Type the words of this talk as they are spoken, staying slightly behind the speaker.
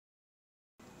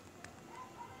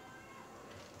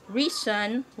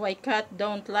Reason why cats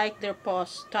don't like their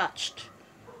paws touched.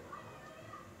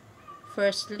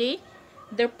 Firstly,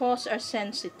 their paws are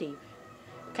sensitive.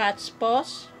 Cats'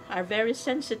 paws are very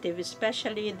sensitive,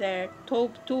 especially their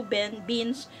toe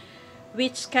beans,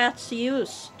 which cats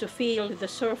use to feel the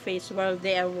surface while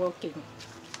they are walking.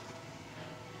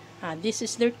 This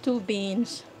is their two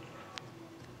beans.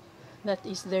 That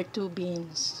is their two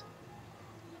beans.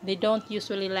 They don't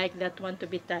usually like that one to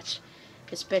be touched,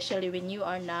 especially when you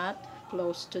are not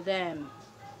close to them,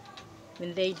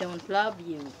 when they don't love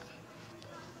you.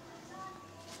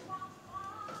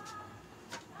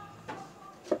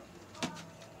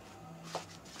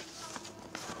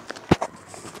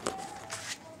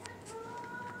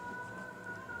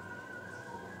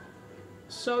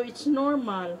 So it's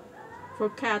normal for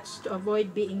cats to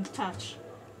avoid being touched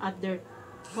at their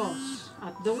paws,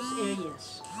 at those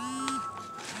areas.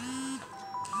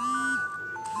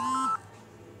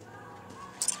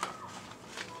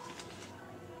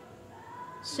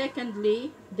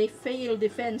 Secondly, they feel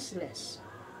defenseless.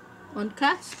 On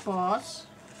cat's paws,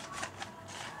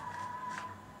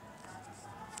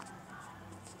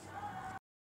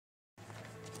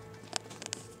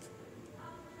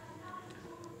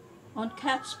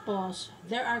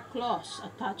 there are claws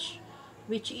attached,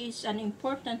 which is an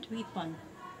important weapon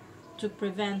to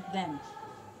prevent them,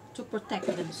 to protect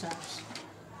themselves.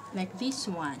 Like this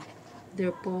one.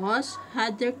 Their paws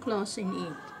had their claws in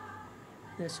it.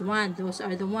 This one. Those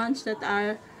are the ones that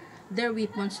are their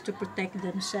weapons to protect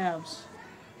themselves.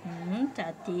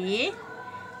 Tati,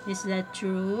 is that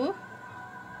true?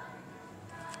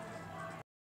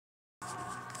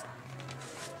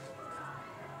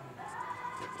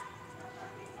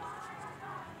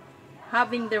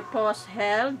 Having their paws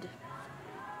held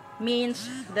means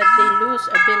that they lose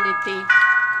ability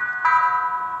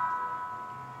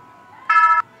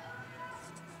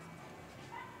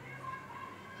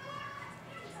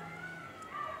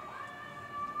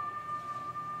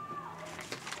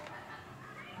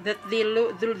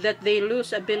that they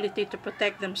lose ability to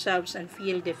protect themselves and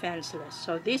feel defenseless.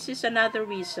 So this is another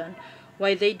reason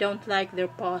why they don't like their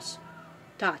paws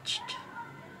touched.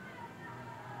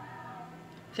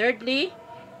 Thirdly,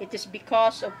 it is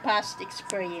because of past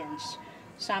experience.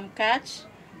 Some cats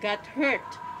got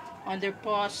hurt on their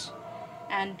paws,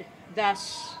 and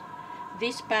thus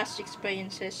these past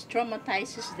experiences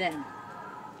traumatizes them.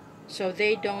 So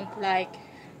they don't like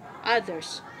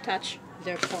others touch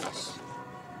their paws.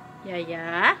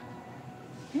 Yeah?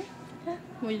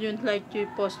 We don't like your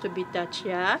paws to be touched,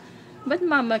 yeah? But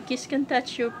Mama Kiss can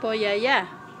touch your paw, yeah?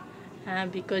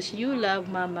 Because you love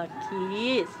Mama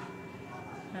Kiss.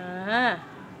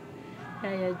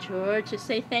 Yeah, George,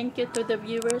 say thank you to the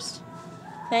viewers.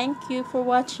 Thank you for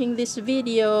watching this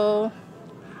video.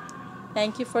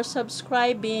 Thank you for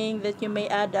subscribing, that you may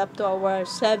add up to our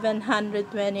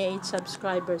 728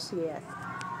 subscribers here.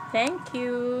 Thank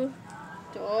you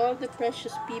to all the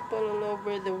precious people all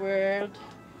over the world.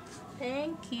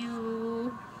 Thank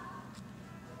you.